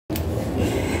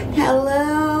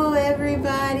Hello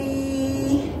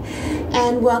everybody,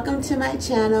 and welcome to my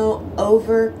channel,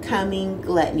 Overcoming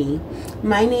Gluttony.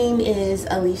 My name is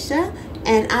Alicia,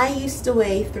 and I used to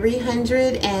weigh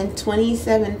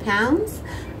 327 pounds.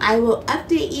 I will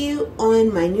update you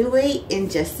on my new weight in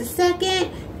just a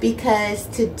second, because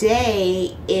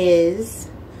today is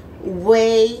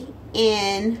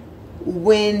Weigh-In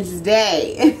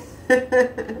Wednesday.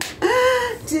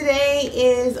 Today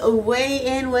is a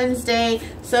Weigh-In Wednesday,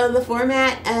 so the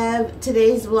format of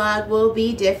today's vlog will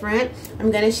be different.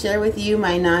 I'm going to share with you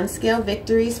my non-scale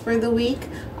victories for the week,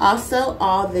 also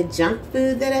all the junk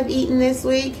food that I've eaten this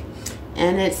week,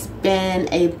 and it's been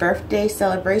a birthday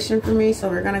celebration for me, so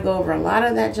we're going to go over a lot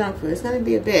of that junk food. It's going to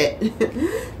be a bit.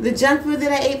 The junk food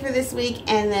that I ate for this week,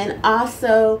 and then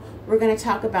also we're going to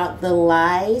talk about the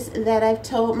lies that I've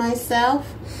told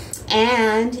myself.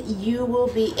 And you will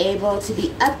be able to be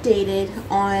updated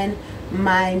on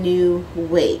my new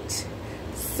weight.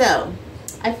 So,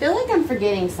 I feel like I'm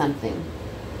forgetting something.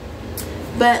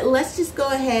 But let's just go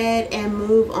ahead and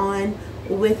move on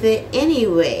with it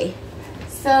anyway.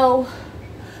 So,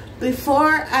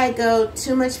 before I go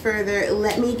too much further,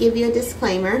 let me give you a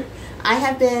disclaimer. I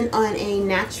have been on a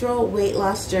natural weight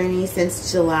loss journey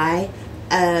since July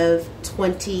of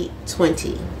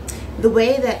 2020. The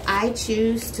way that I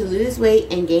choose to lose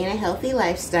weight and gain a healthy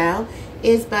lifestyle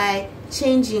is by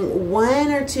changing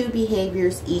 1 or 2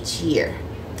 behaviors each year.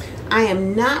 I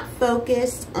am not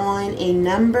focused on a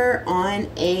number on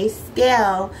a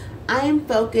scale. I am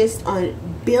focused on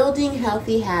building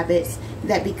healthy habits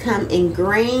that become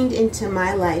ingrained into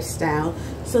my lifestyle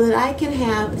so that I can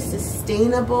have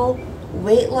sustainable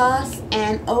weight loss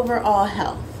and overall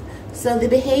health. So the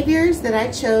behaviors that I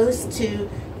chose to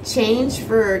change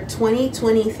for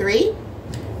 2023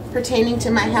 pertaining to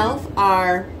my health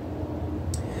are: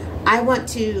 I want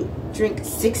to drink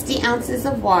 60 ounces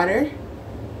of water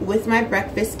with my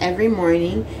breakfast every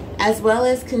morning, as well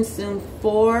as consume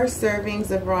 4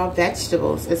 servings of raw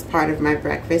vegetables as part of my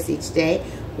breakfast each day.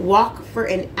 Walk for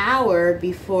an hour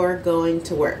before going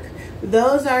to work.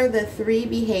 Those are the 3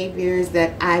 behaviors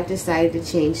that I've decided to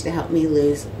change to help me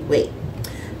lose weight.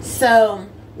 So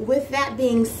with that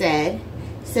being said,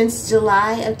 since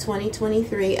July of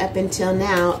 2023 up until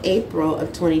now, April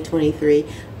of 2023,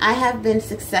 I have been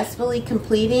successfully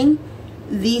completing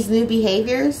these new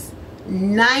behaviors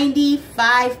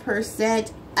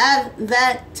 95% of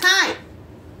the time.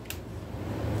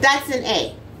 That's an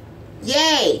A.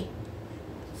 Yay!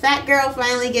 Fat girl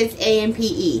finally gets A in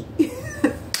PE.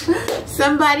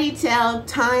 Somebody tell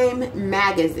Time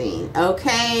Magazine,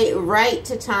 okay? Write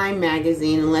to Time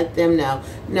Magazine and let them know.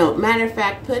 No, matter of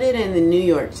fact, put it in the New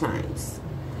York Times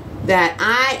that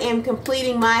I am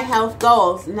completing my health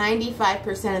goals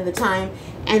 95% of the time,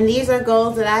 and these are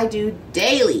goals that I do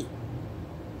daily.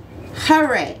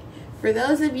 Hooray! For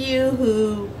those of you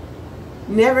who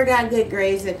never got good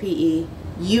grades at PE,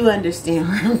 you understand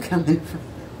where I'm coming from.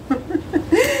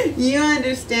 You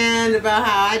understand about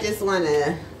how I just want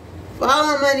to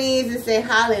fall on my knees and say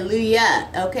hallelujah.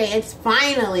 Okay, it's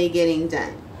finally getting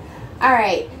done.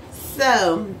 Alright,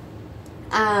 so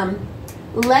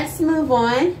let's move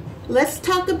on. Let's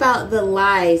talk about the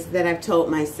lies that I've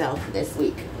told myself this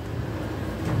week.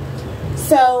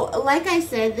 So, like I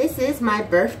said, this is my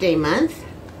birthday month.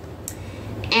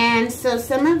 And so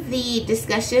some of the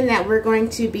discussion that we're going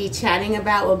to be chatting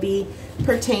about will be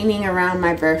pertaining around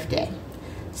my birthday.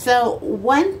 So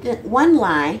one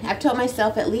lie, I've told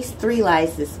myself at least 3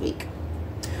 lies this week.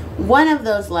 One of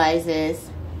those lies is,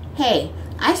 hey,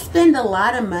 I spend a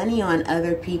lot of money on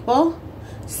other people,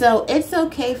 so it's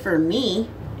okay for me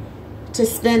to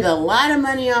spend a lot of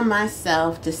money on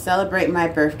myself to celebrate my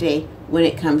birthday when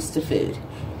it comes to food.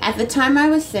 At the time I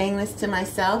was saying this to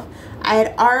myself, I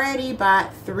had already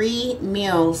bought 3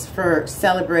 meals for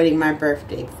celebrating my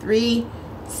birthday, 3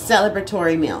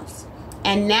 celebratory meals.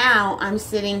 And now I'm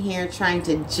sitting here trying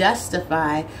to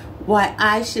justify why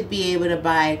I should be able to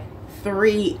buy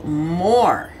 3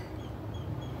 more.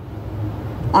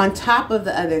 On top of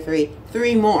the other 3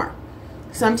 more.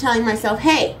 So I'm telling myself,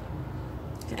 hey,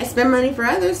 I spend money for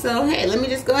others, so hey, let me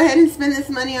just go ahead and spend this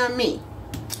money on me.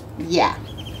 Yeah.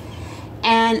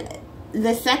 And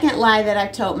the second lie that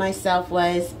I've told myself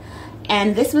was,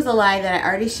 and this was a lie that I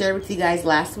already shared with you guys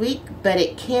last week, but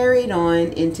it carried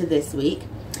on into this week.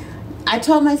 I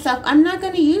told myself I'm not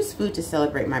going to use food to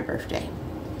celebrate my birthday.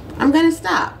 I'm going to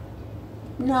stop.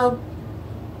 No,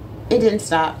 it didn't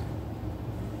stop.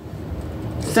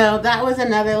 So that was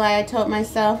another lie I told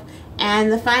myself. And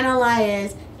the final lie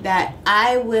is that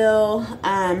I will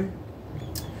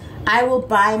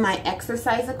buy my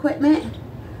exercise equipment,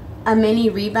 a mini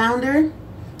rebounder,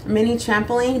 mini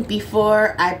trampoline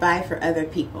before I buy for other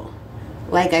people.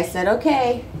 Like I said,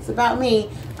 okay, it's about me.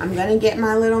 I'm going to get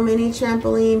my little mini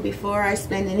trampoline before I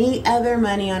spend any other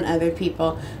money on other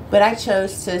people. But I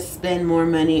chose to spend more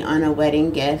money on a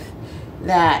wedding gift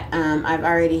that I've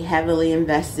already heavily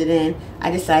invested in.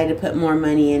 I decided to put more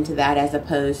money into that as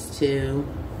opposed to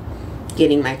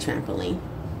getting my trampoline.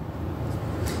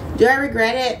 Do I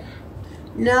regret it?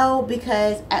 No,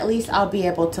 because at least I'll be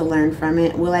able to learn from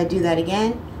it. Will I do that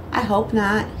again? I hope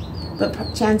not,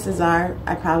 but chances are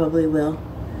I probably will.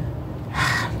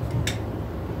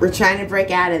 We're trying to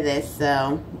break out of this,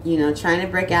 so, you know, trying to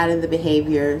break out of the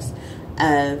behaviors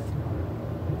of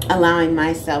allowing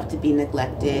myself to be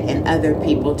neglected and other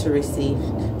people to receive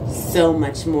so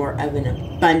much more of an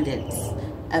abundance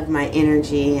of my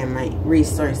energy and my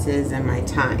resources and my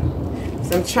time.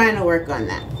 So I'm trying to work on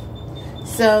that.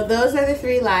 So those are the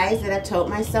 3 lies that I've told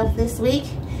myself this week.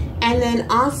 And then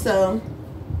also,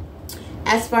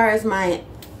 as far as my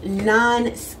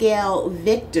non-scale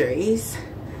victories,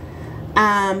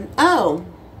 oh,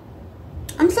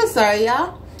 I'm so sorry,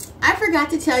 y'all. I forgot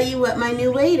to tell you what my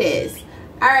new weight is.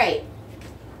 All right.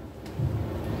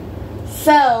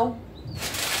 So,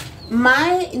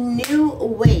 my new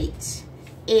weight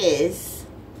is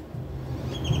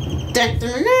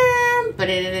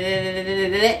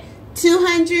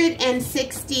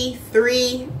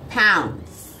 263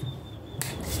 pounds.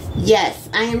 Yes,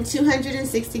 I am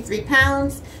 263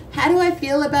 pounds. How do I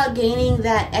feel about gaining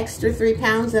that extra 3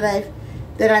 pounds that I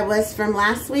was from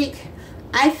last week?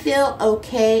 I feel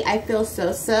okay. I feel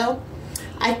so-so.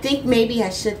 I think maybe I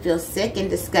should feel sick and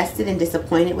disgusted and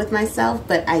disappointed with myself,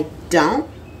 but I don't.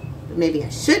 Maybe I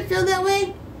should feel that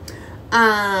way.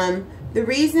 The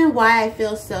reason why I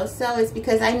feel so-so is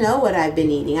because I know what I've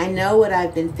been eating. I know what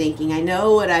I've been thinking. I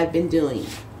know what I've been doing.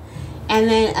 And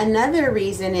then another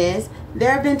reason is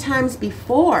there have been times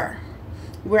before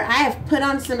where I have put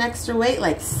on some extra weight,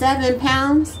 like 7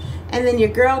 pounds, and then your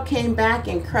girl came back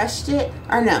and crushed it.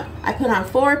 Or no, I put on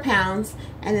 4 pounds,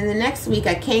 and then the next week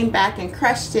I came back and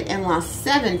crushed it and lost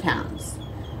 7 pounds.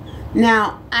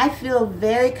 Now, I feel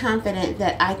very confident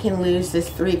that I can lose this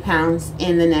 3 pounds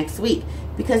in the next week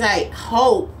because I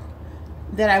hope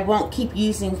that I won't keep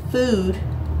using food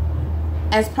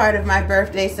as part of my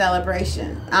birthday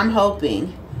celebration. I'm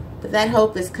hoping, but that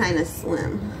hope is kind of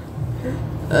slim.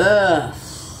 Ugh.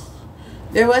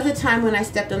 There was a time when I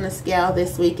stepped on the scale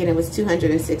this week and it was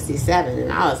 267,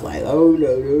 and I was like, oh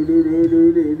no, no, no, no,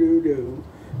 no, no, no, no.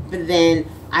 But then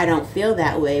I don't feel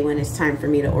that way when it's time for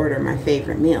me to order my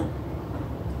favorite meal.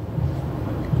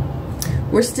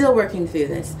 We're still working through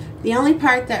this. The only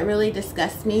part that really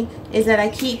disgusts me is that I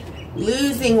keep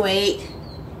losing weight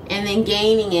and then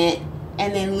gaining it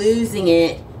and then losing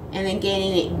it and then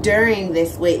gaining it during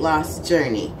this weight loss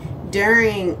journey.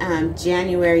 During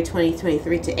January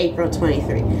 2023 to April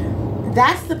 23.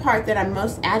 That's the part that I'm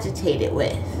most agitated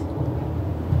with.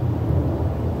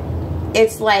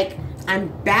 It's like I'm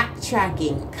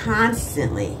backtracking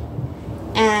constantly.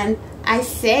 And I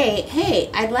say, hey,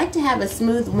 I'd like to have a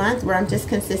smooth month where I'm just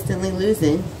consistently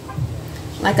losing,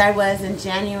 like I was in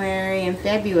January and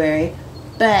February,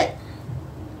 but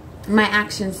my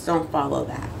actions don't follow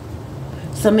that.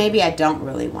 So maybe I don't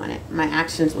really want it. My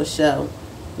actions will show,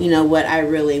 you know, what I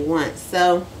really want.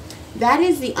 So that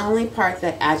is the only part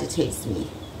that agitates me.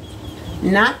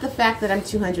 Not the fact that I'm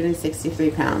 263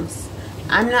 pounds.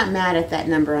 I'm not mad at that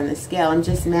number on the scale. I'm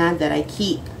just mad that I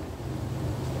keep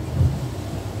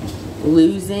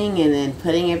losing and then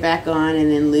putting it back on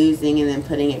and then losing and then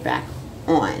putting it back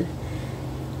on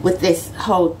with this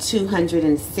whole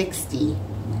 260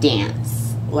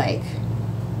 dance. Like,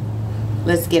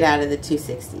 let's get out of the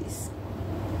 260s.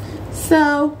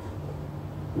 So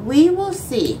we will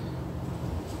see.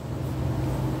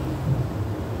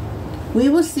 We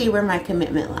will see where my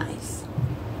commitment lies.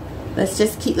 Let's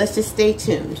just stay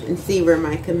tuned and see where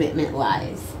my commitment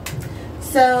lies.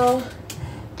 So,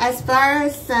 as far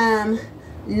as some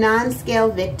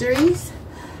non-scale victories,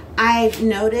 I've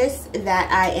noticed that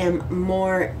I am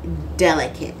more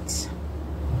delicate.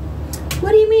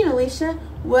 What do you mean, Alicia?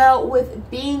 Well, with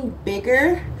being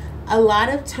bigger, a lot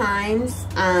of times,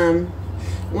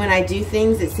 when I do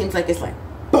things, it seems like it's like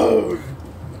boom,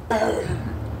 boom,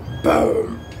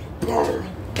 boom, boom,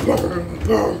 boom,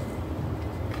 boom.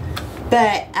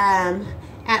 But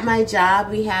at my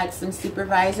job, we had some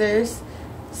supervisors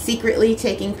secretly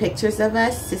taking pictures of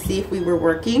us to see if we were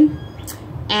working.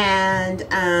 And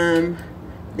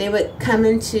they would come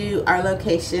into our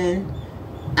location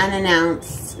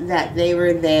unannounced that they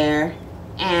were there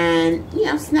and, you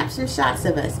know, snap some shots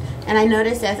of us. And I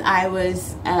noticed as I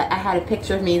had a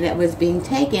picture of me that was being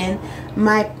taken,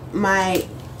 my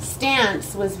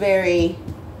stance was very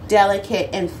delicate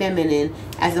and feminine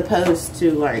as opposed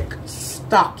to like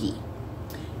stocky.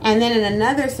 And then in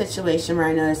another situation where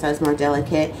I noticed I was more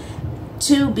delicate,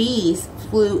 2 bees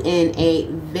flew in a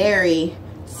very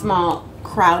small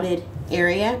crowded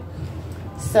area.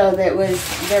 So it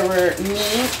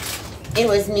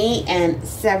was me and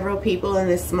several people in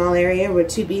this small area where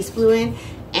 2 bees flew in.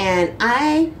 And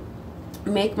I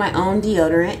make my own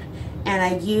deodorant, and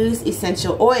I use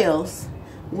essential oils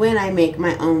when I make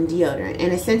my own deodorant.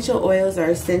 And essential oils are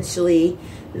essentially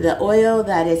the oil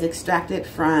that is extracted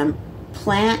from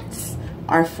plants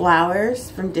or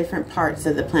flowers, from different parts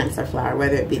of the plants or flower,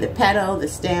 whether it be the petal, the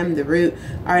stem, the root,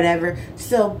 or whatever.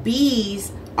 So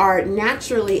bees are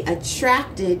naturally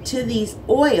attracted to these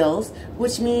oils,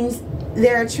 which means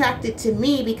they're attracted to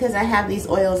me because I have these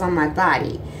oils on my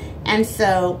body. And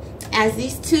so as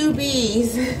these 2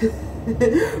 bees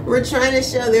were trying to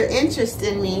show their interest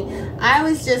in me, I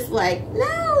was just like,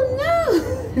 no,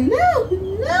 no, no,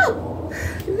 no,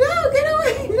 no, get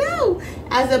away, no.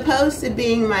 As opposed to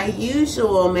being my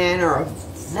usual manner of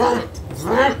vroom,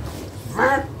 vroom,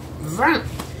 vroom, vroom.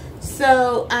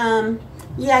 So,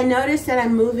 yeah, I noticed that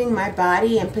I'm moving my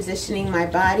body and positioning my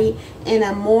body in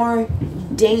a more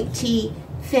dainty,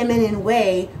 feminine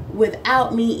way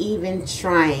without me even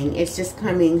trying. It's just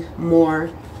coming more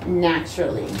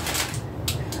naturally.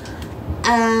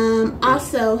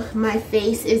 Also, my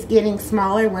face is getting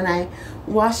smaller. When I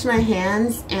wash my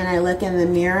hands and I look in the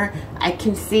mirror, I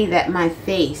can see that my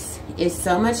face is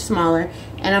so much smaller,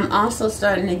 and I'm also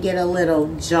starting to get a little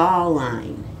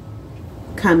jawline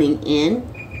coming in.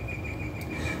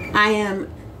 I am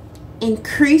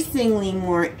increasingly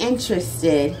more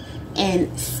interested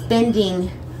in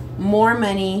spending more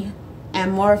money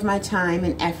and more of my time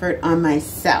and effort on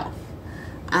myself.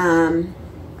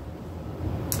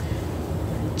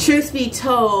 Truth be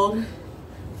told,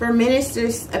 for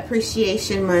Ministers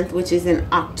Appreciation Month, which is in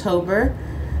October,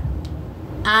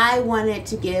 I wanted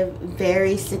to give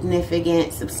very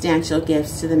significant, substantial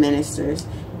gifts to the ministers.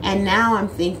 And now I'm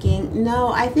thinking,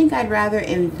 no, I think I'd rather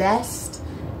invest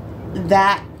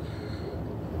that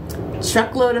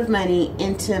truckload of money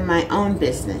into my own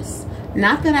business.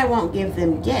 Not that I won't give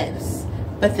them gifts,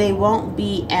 but they won't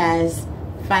be as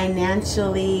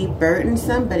financially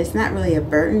burdensome, but it's not really a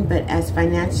burden, but as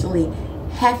financially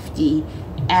hefty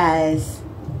as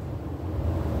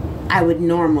I would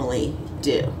normally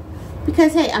do.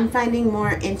 Because, hey, I'm finding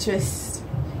more interest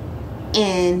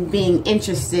in being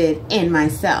interested in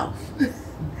myself.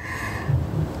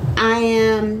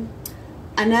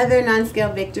 Another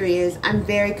non-scale victory is I'm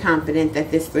very confident that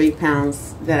this 3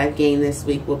 pounds that I've gained this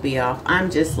week will be off.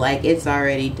 I'm just like, it's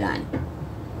already done.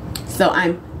 So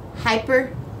I'm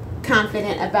hyper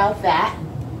confident about that.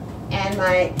 And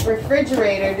my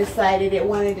refrigerator decided it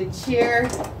wanted to cheer.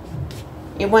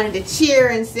 It wanted to cheer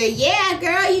and say, yeah,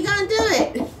 girl, you gonna do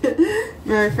it.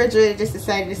 My refrigerator just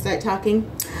decided to start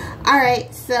talking. All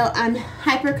right, so I'm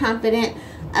hyper confident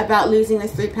about losing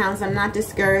this 3 pounds. I'm not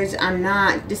discouraged. I'm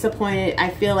not disappointed.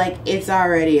 I feel like it's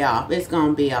already off. It's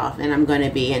gonna be off, and I'm gonna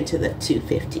be into the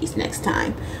 250s next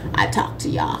time I talk to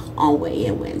y'all on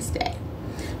Weigh-In Wednesday.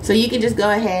 So you can just go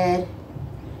ahead,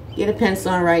 get a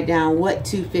pencil and write down what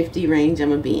 250 range I'm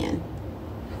gonna be in.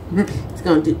 Is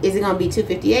it gonna be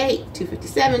 258,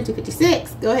 257,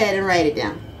 256? Go ahead and write it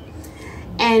down.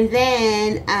 And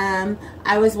then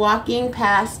I was walking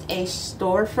past a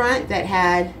storefront that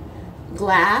had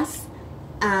glass,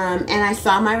 and I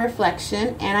saw my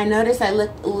reflection, and I noticed I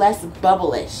looked less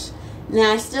bubblish.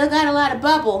 Now I still got a lot of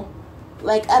bubble,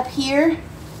 like up here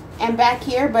and back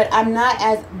here, but I'm not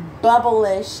as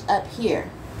bubblish up here.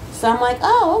 So I'm like,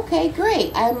 oh, okay,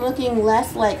 great. I'm looking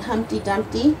less like Humpty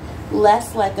Dumpty,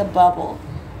 less like a bubble.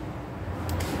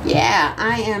 Yeah,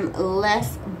 I am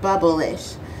less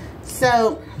bubblish.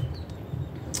 So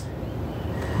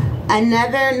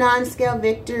another non-scale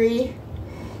victory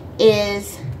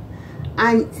is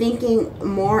I'm thinking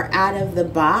more out of the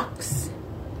box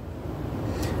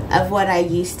of what I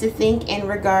used to think in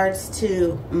regards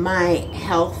to my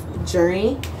health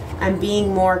journey. I'm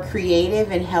being more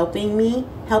creative and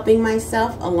helping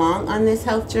myself along on this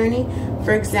health journey.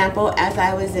 For example, as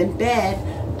I was in bed,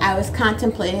 I was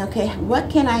contemplating, okay, what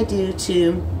can I do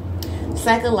to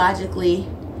psychologically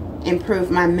improve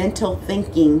my mental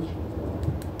thinking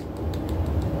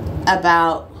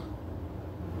about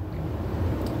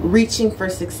reaching for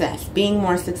success, being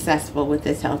more successful with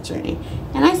this health journey.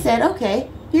 And I said, okay,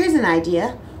 here's an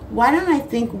idea. Why don't I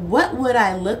think, what would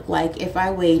I look like if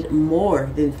I weighed more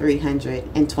than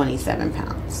 327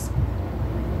 pounds?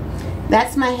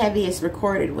 That's my heaviest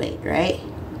recorded weight, right?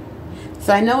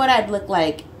 So I know what I'd look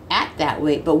like at that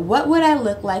weight, but what would I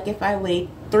look like if I weighed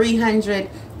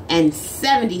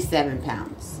 377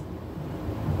 pounds?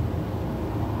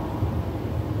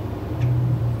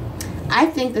 I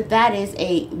think that that is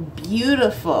a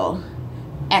beautiful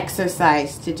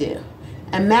exercise to do.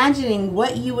 Imagining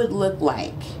what you would look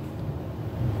like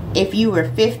if you were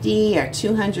 50 or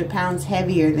 200 pounds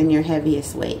heavier than your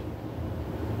heaviest weight.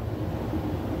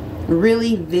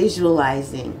 Really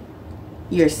visualizing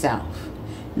yourself.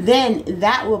 Then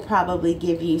that will probably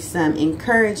give you some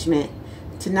encouragement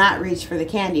to not reach for the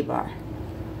candy bar.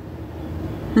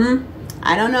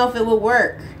 I don't know if it will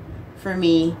work for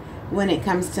me when it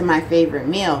comes to my favorite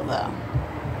meal, though.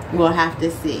 We'll have to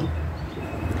see.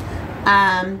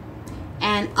 And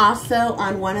also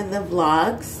on one of the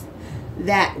vlogs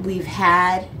that we've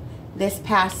had this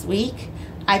past week,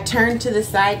 I turned to the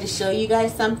side to show you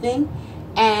guys something,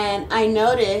 and I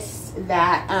noticed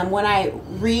that when I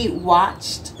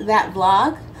re-watched that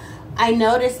vlog, I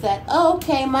noticed that, oh,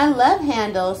 okay, my love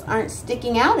handles aren't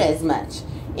sticking out as much.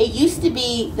 It used to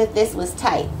be that this was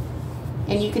tight,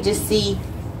 and you could just see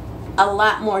a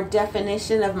lot more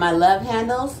definition of my love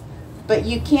handles, but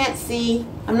you can't see,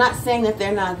 I'm not saying that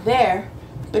they're not there,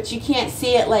 but you can't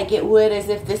see it like it would as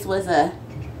if this was a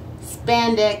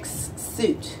spandex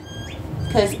suit,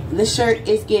 because the shirt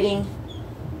is getting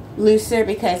looser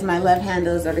because my love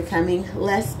handles are becoming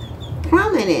less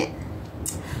prominent.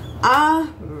 All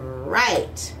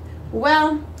right,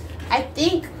 well, I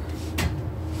think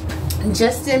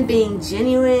just in being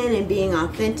genuine and being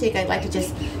authentic, I'd like to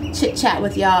just chit chat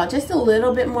with y'all just a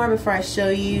little bit more before I show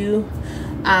you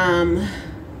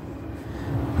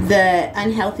the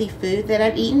unhealthy food that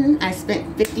I've eaten. I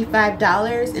spent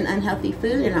 $55 in unhealthy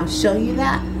food, and I'll show you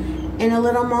that in a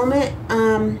little moment.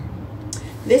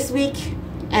 This week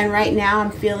and right now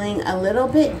I'm feeling a little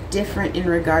bit different in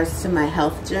regards to my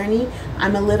health journey.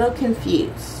 I'm a little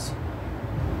confused.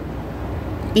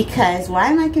 Because, why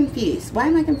am I confused? Why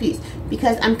am I confused?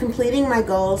 Because I'm completing my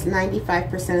goals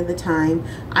 95% of the time.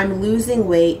 I'm losing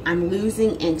weight. I'm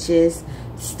losing inches.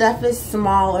 Stuff is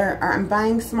smaller, or I'm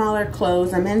buying smaller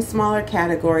clothes. I'm in smaller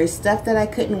categories. Stuff that I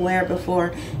couldn't wear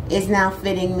before is now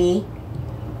fitting me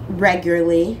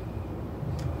regularly.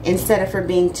 Instead of for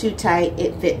being too tight,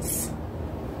 it fits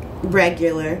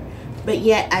regular. But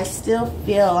yet I still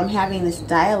feel I'm having this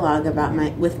dialogue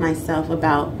about with myself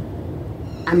about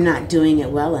I'm not doing it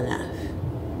well enough,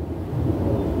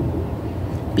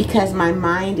 because my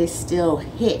mind is still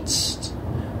hitched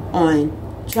on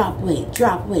drop weight,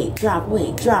 drop weight, drop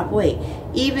weight, drop weight.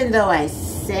 Even though I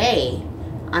say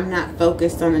I'm not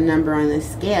focused on a number on the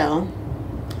scale,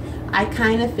 I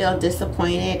kind of feel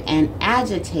disappointed and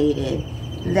agitated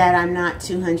that I'm not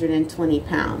 220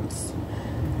 pounds.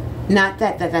 Not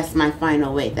that that's my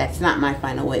final weight. That's not my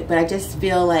final weight. But I just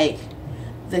feel like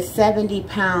the 70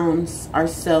 pounds or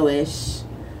so-ish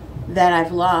that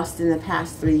I've lost in the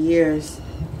past 3 years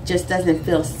just doesn't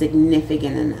feel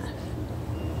significant enough.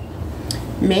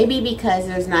 Maybe because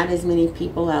there's not as many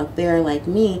people out there like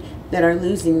me that are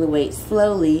losing the weight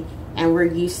slowly, and we're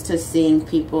used to seeing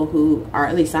people who are,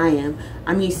 at least I am,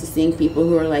 I'm used to seeing people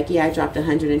who are like, yeah, I dropped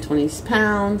 120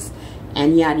 pounds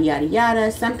and yada, yada,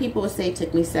 yada. Some people will say it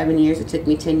took me 7 years, it took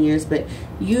me 10 years, but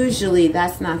usually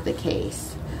that's not the case.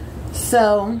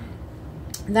 So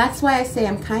that's why I say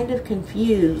I'm kind of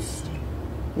confused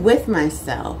with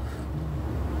myself.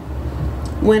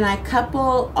 When I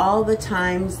couple all the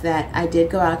times that I did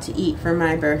go out to eat for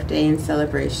my birthday and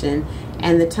celebration,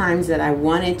 and the times that I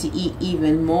wanted to eat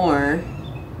even more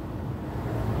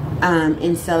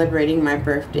in celebrating my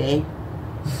birthday,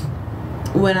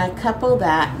 when I couple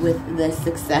that with the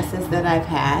successes that I've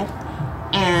had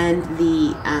and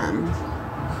the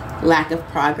lack of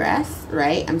progress,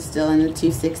 right? I'm still in the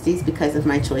 260s because of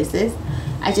my choices.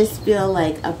 I just feel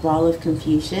like a ball of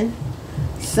confusion.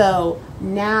 So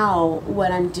now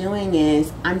what I'm doing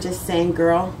is I'm just saying,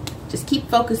 girl, just keep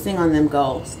focusing on them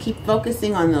goals. Keep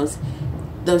focusing on those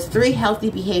 3 healthy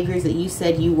behaviors that you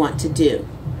said you want to do.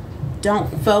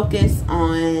 Don't focus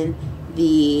on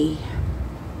the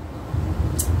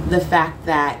fact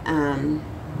that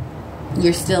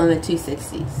you're still in the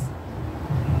 260s.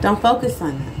 Don't focus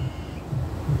on that.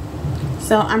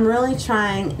 So I'm really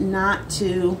trying not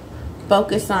to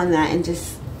focus on that and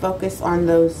just focus on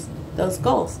those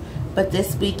goals. But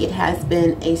this week it has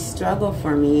been a struggle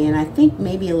for me, and I think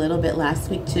maybe a little bit last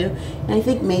week too. And I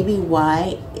think maybe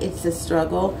why it's a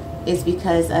struggle is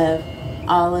because of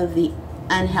all of the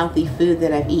unhealthy food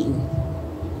that I've eaten.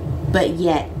 But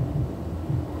yet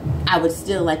I would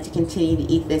still like to continue to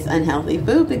eat this unhealthy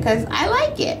food because I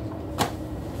like it.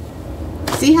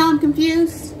 See how I'm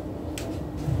confused?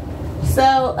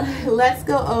 So let's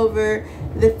go over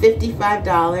the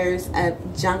 $55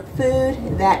 of junk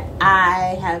food that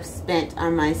I have spent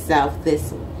on myself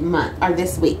this month, or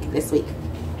this week.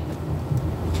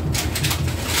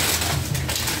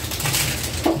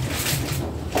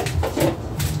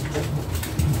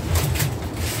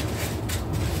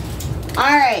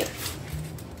 Alright,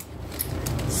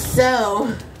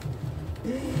 so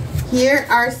here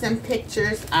are some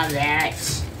pictures of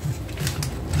it.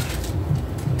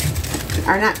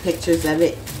 Or not pictures of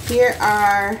it. Here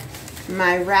are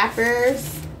my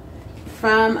wrappers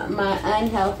from my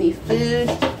unhealthy food,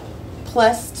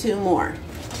 plus 2 more.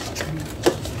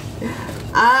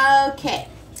 Okay,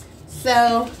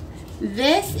 so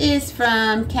this is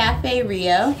from Cafe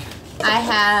Rio. I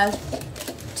have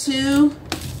 2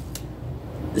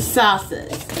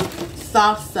 salsas.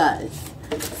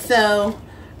 So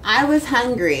I was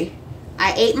hungry.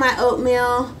 I ate my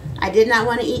oatmeal. I did not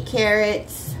want to eat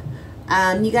carrots.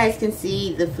 You guys can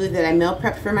see the food that I meal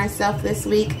prepped for myself this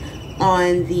week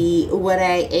on the what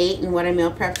I ate and what I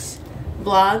meal prepped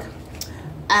blog.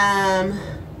 And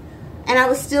I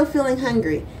was still feeling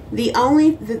hungry. The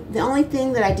only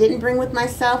thing that I didn't bring with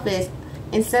myself is,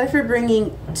 instead of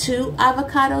bringing 2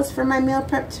 avocados for my meal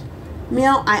prepped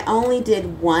meal, I only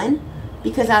did 1,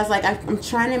 because I was like, I'm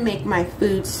trying to make my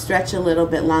food stretch a little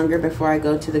bit longer before I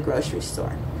go to the grocery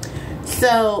store.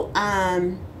 So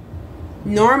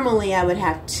normally I would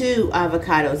have 2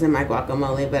 avocados in my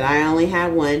guacamole, but I only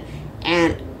had 1,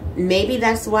 and maybe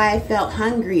that's why I felt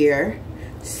hungrier.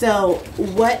 So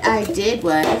what I did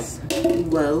was,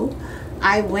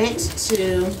 I went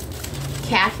to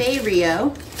Cafe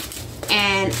Rio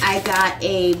and I got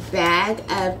a bag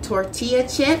of tortilla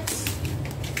chips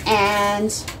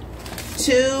and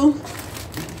 2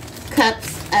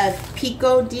 cups of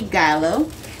pico de gallo,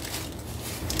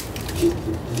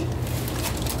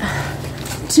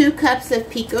 2 cups of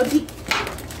pico de...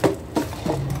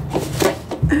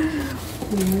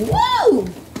 Whoa!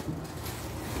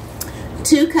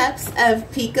 2 cups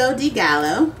of pico de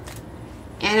gallo,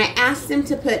 and I asked them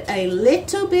to put a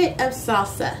little bit of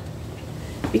salsa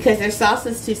because their salsa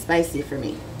is too spicy for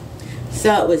me.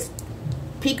 So it was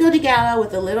pico de gallo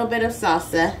with a little bit of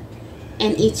salsa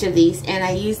in each of these, and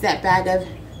I used that bag of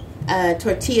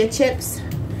tortilla chips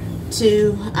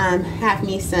to have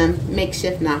me some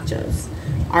makeshift nachos,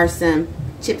 or some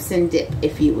chips and dip,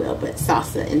 if you will, but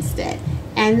salsa instead.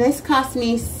 And this cost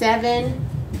me $7.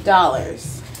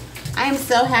 I am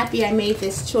so happy I made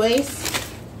this choice,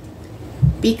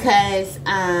 because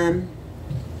I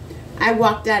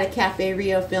walked out of Cafe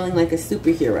Rio feeling like a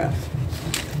superhero.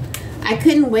 I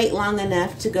couldn't wait long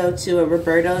enough to go to a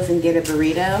Roberto's and get a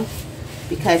burrito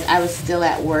because I was still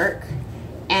at work.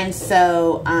 And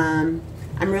so I'm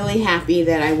really happy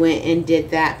that I went and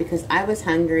did that, because I was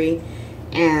hungry.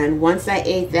 And once I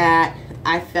ate that,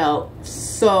 I felt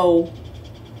so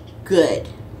good.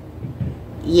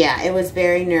 Yeah, it was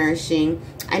very nourishing.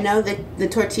 I know that the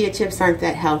tortilla chips aren't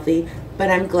that healthy, but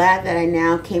I'm glad that I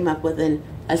now came up with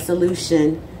a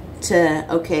solution to,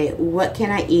 okay, what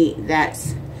can I eat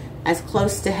that's as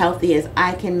close to healthy as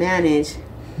I can manage,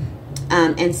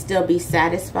 and still be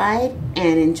satisfied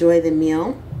and enjoy the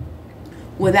meal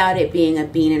without it being a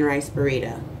bean and rice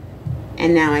burrito.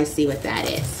 And now I see what that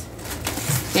is.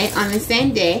 Okay, on the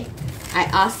same day,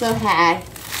 I also had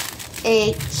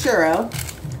a churro.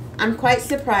 I'm quite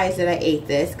surprised that I ate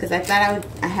this, because I thought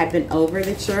I had been over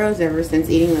the churros ever since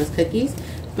eating those cookies.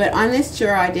 But on this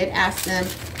churro, I did ask them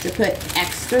to put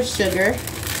extra sugar.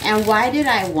 And why did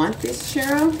I want this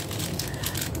churro?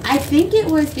 I think it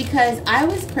was because I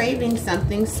was craving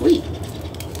something sweet.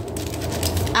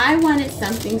 I wanted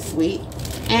something sweet,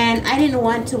 and I didn't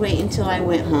want to wait until I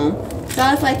went home. So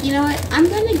I was like, you know what? I'm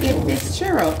going to get this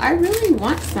churro. I really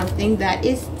want something that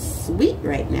is sweet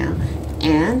right now.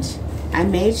 And I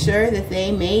made sure that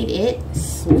they made it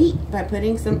sweet by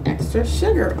putting some extra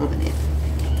sugar on it.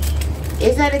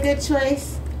 Is that a good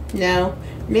choice? No.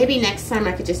 Maybe next time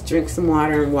I could just drink some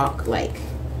water and walk like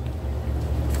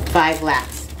 5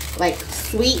 laps. Like,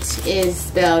 sweet is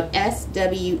spelled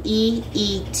S-W-E-E-T.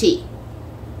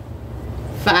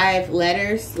 5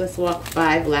 letters. Let's walk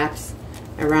 5 laps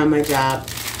around my job.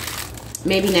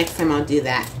 Maybe next time I'll do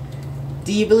that.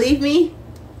 Do you believe me?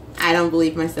 I don't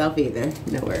believe myself either.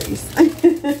 No worries.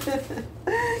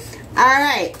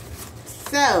 Alright.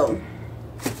 So,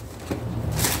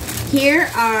 here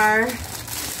are...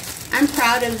 I'm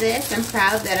proud of this. I'm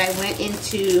proud that I went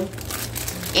into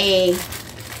a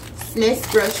Smith's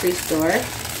grocery store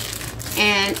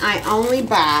and I only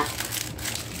bought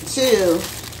 2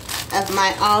 of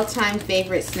my all-time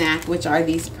favorite snack, which are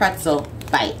these pretzel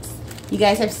bites. You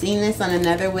guys have seen this on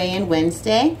Another Way in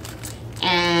Wednesday,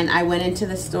 And I went into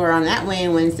the store on that way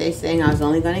on Wednesday saying I was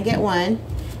only going to get one.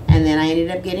 And then I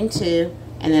ended up getting two.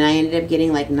 And then I ended up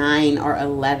getting like 9 or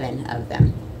 11 of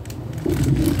them.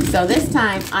 So this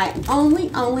time I only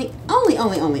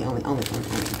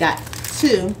got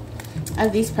 2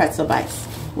 of these pretzel bites.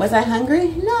 Was I hungry?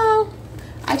 No.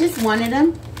 I just wanted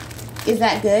them. Is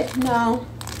that good? No.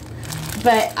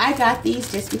 But I got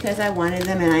these just because I wanted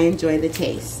them and I enjoy the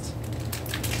taste.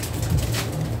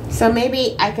 So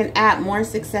maybe I can add more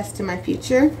success to my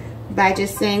future by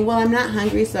just saying, well, I'm not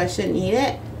hungry, so I shouldn't eat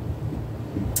it.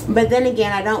 But then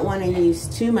again, I don't want to use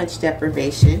too much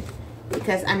deprivation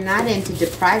because I'm not into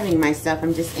depriving myself.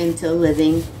 I'm just into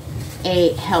living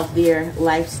a healthier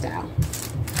lifestyle.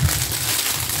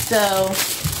 So,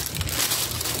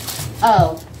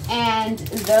 oh, and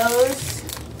those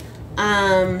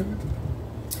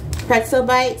pretzel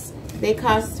bites, they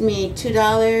cost me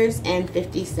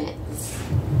 $2.50.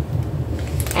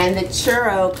 And the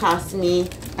churro cost me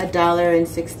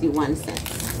 $1.61.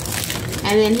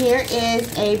 And then here is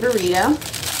a burrito.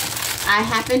 I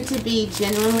happen to be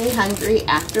genuinely hungry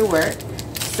after work,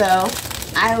 so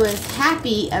I was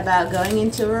happy about going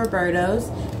into Roberto's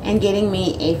and getting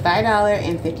me a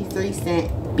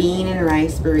 $5.53 bean and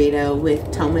rice burrito with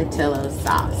tomatillo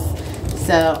sauce.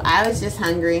 So I was just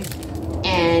hungry,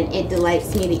 and it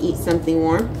delights me to eat something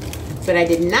warm. But I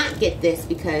did not get this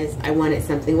because I wanted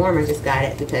something warm. I just got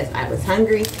it because I was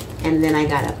hungry. And then I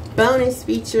got a bonus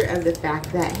feature of the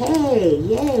fact that, hey,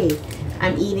 yay,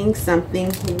 I'm eating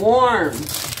something warm.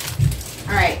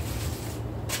 All right.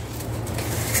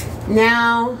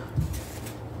 Now,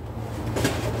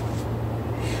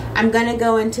 I'm going to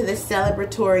go into the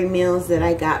celebratory meals that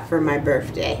I got for my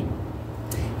birthday.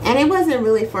 And it wasn't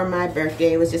really for my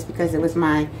birthday. It was just because it was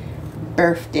my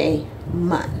birthday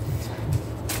month.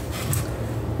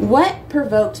 What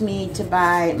provoked me to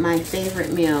buy my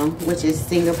favorite meal, which is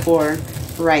Singapore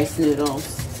rice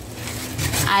noodles?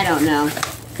 I don't know.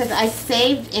 Because I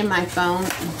saved in my phone,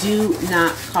 do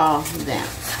not call them.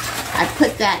 I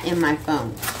put that in my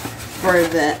phone for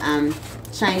the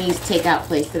Chinese takeout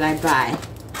place that I buy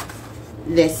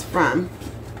this from.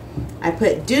 I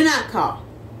put do not call.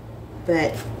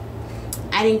 But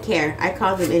I didn't care. I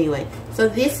called them anyway. So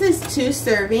this is 2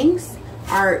 servings,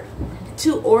 or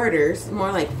 2 orders,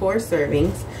 more like 4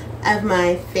 servings of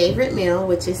my favorite meal,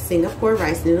 which is Singapore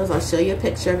rice noodles. I'll show you a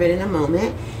picture of it in a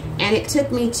moment. And it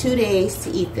took me 2 days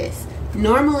to eat this.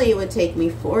 Normally it would take me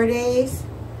 4 days,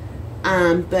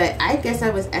 but I guess I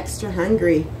was extra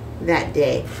hungry that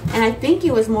day. And I think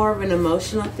it was more of an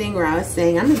emotional thing where I was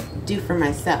saying, I'm going to do for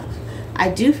myself. I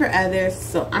do for others,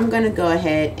 so I'm going to go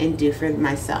ahead and do for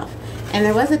myself. And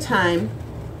there was a time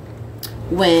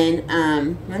when,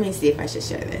 let me see if I should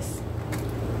share this.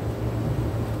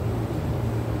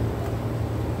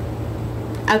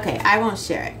 Okay, I won't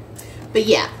share it. But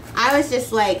yeah, I was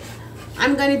just like,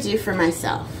 I'm going to do for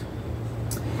myself.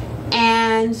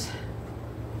 And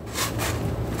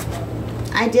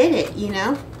I did it, you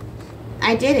know.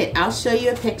 I did it. I'll show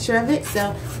you a picture of it.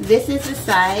 So this is the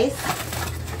size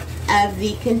of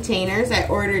the containers. I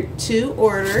ordered 2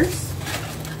 orders.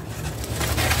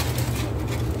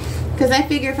 Because I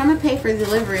figure if I'm going to pay for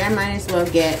delivery, I might as well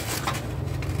get,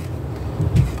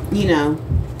 you know,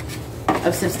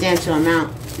 a substantial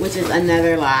amount, which is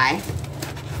another lie.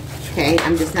 Okay,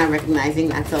 I'm just not recognizing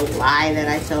that's a lie that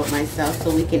I told myself,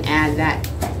 so we can add that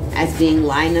as being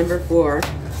lie number 4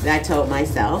 that I told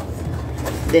myself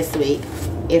this week.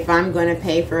 If I'm going to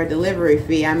pay for a delivery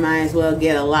fee, I might as well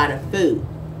get a lot of food.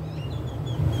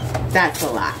 That's a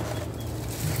lie.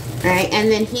 Alright, and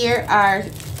then here are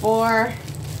 4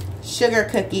 sugar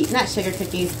cookies, not sugar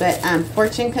cookies, but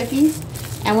fortune cookies.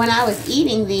 And when I was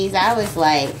eating these, I was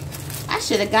like, I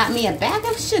should have got me a bag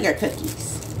of sugar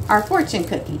cookies, or fortune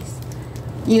cookies.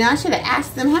 You know, I should have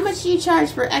asked them, how much do you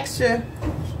charge for extra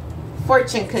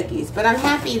fortune cookies? But I'm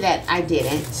happy that I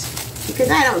didn't, because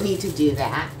I don't need to do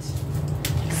that.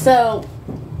 So,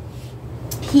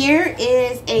 here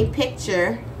is a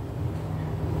picture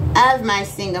of my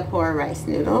Singapore rice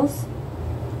noodles.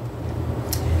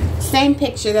 Same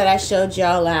picture that I showed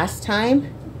y'all last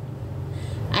time.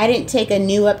 I didn't take a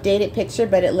new updated picture,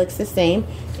 but it looks the same.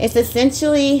 It's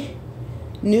essentially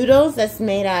noodles that's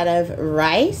made out of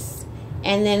rice.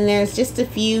 And then there's just a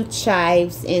few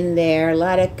chives in there, a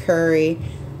lot of curry,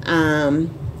 and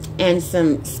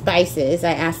some spices.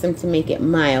 I asked them to make it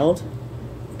mild.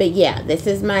 But yeah, this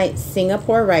is my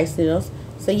Singapore rice noodles.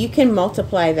 So you can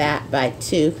multiply that by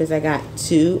 2 because I got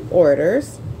 2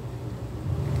 orders.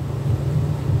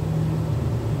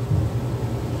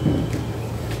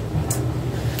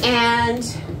 And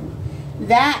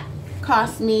that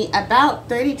cost me about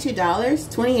 $32,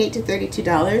 $28 to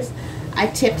 $32. I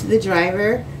tipped the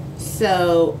driver,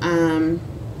 so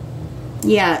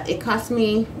yeah, it cost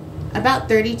me about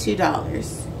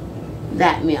 $32,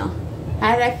 that meal.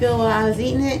 How did I feel while I was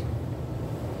eating it?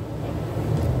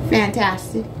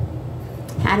 Fantastic.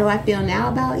 How do I feel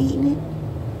now about eating it?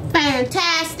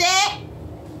 Fantastic!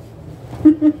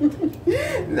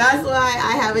 That's why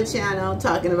I have a channel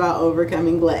talking about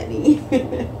overcoming gluttony.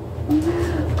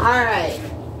 Alright,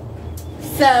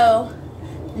 so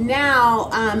now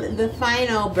the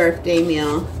final birthday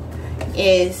meal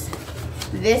is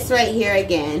this right here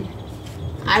again.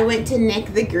 I went to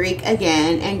Nick the Greek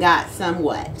again and got some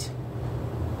what?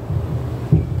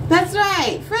 That's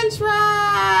right, French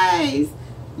fries!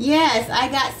 Yes, I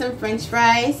got some French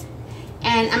fries,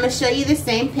 and I'm going to show you the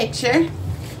same picture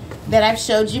that I've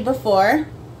showed you before.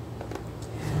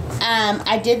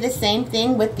 I did the same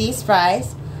thing with these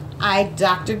fries. I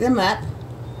doctored them up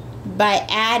by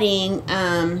adding,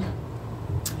 I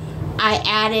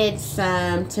added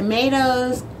some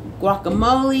tomatoes,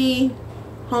 guacamole,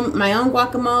 my own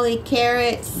guacamole,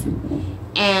 carrots,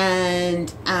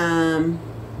 and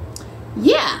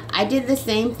yeah, I did the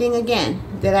same thing again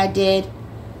that I did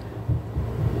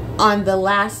on the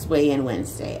last weigh-in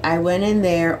Wednesday. I went in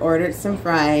there, ordered some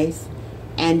fries,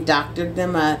 and doctored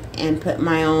them up and put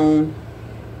my own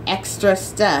extra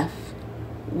stuff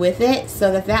with it,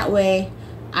 so that way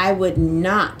I would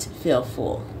not feel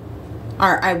full,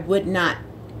 or I would not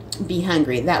be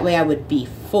hungry. That way I would be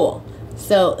full.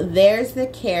 So there's the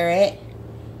carrot,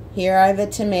 here are the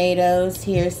tomatoes,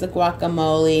 here's the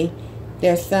guacamole,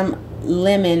 there's some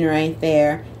lemon right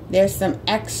there, there's some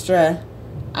extra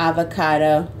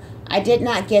avocado. I did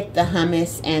not get the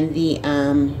hummus and the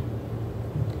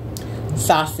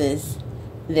sauces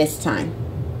this time.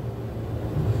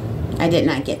 I did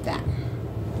not get that.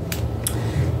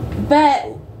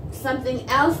 But something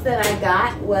else that I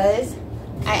got was,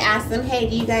 I asked them, hey,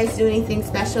 do you guys do anything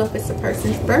special if it's a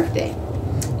person's birthday?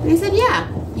 And they said, yeah,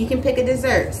 you can pick a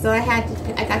dessert. So I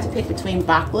got to pick between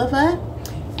baklava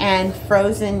and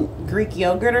frozen Greek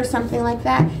yogurt or something like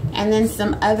that, and then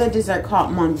some other dessert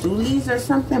called mondulis or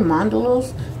something,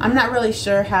 mondulos. I'm not really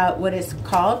sure what it's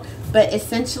called, but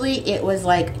essentially it was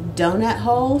like donut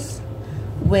holes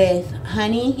with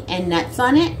honey and nuts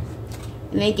on it,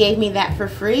 and they gave me that for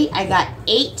free. I got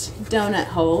 8 donut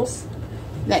holes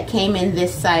that came in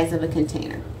this size of a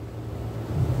container.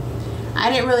 I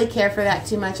didn't really care for that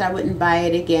too much. I wouldn't buy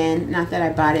it again. Not that I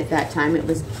bought it that time, it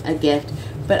was a gift,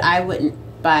 but I wouldn't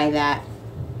buy that.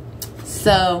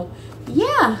 So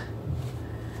yeah,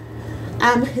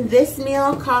 this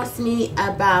meal cost me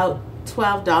about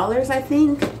 $12, I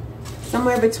think,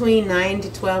 somewhere between $9 to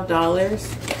 $12. I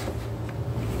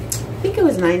think it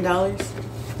was $9.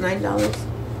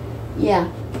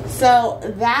 Yeah, so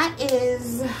that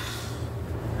is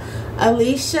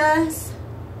Alicia's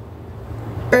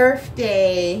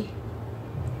birthday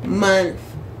month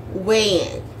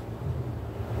weigh-in.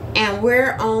 And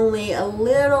we're only a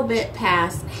little bit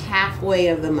past halfway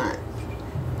of the month.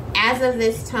 As of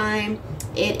this time,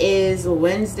 it is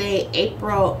Wednesday,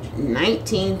 April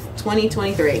 19th,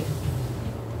 2023.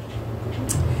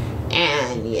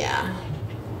 And yeah,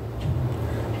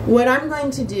 what I'm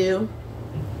going to do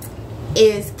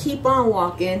is keep on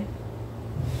walking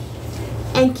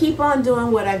and keep on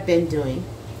doing what I've been doing,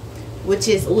 which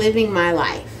is living my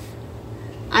life.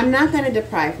 I'm not going to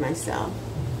deprive myself.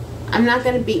 I'm not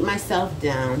going to beat myself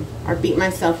down or beat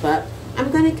myself up. I'm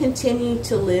going to continue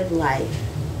to live life.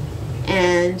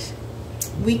 And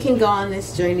we can go on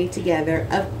this journey together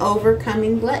of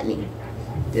overcoming gluttony.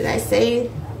 Did I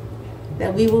say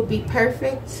that we will be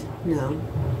perfect? No.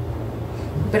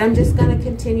 But I'm just going to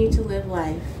continue to live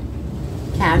life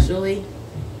casually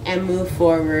and move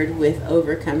forward with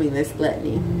overcoming this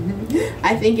gluttony.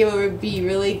 I think it would be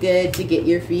really good to get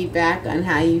your feedback on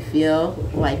how you feel.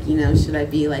 Like, you know, should I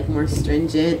be like more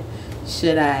stringent?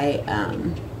 Should I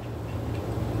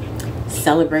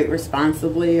celebrate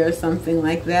responsibly or something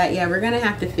like that? Yeah, we're gonna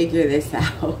have to figure this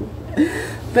out.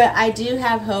 But I do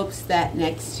have hopes that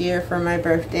next year for my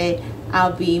birthday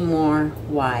I'll be more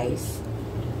wise.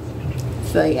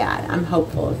 So yeah, I'm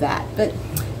hopeful of that. But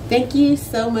thank you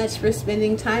so much for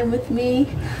spending time with me.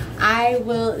 I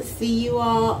will see you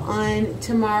all on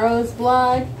tomorrow's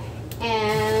vlog,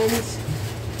 and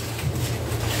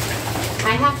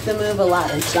I have to move a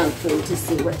lot of junk food to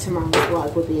see what tomorrow's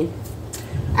vlog will be.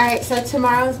 Alright, so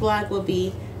tomorrow's vlog will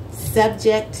be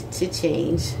subject to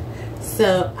change.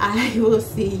 So I will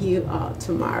see you all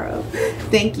tomorrow.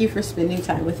 Thank you for spending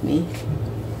time with me.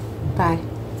 Bye.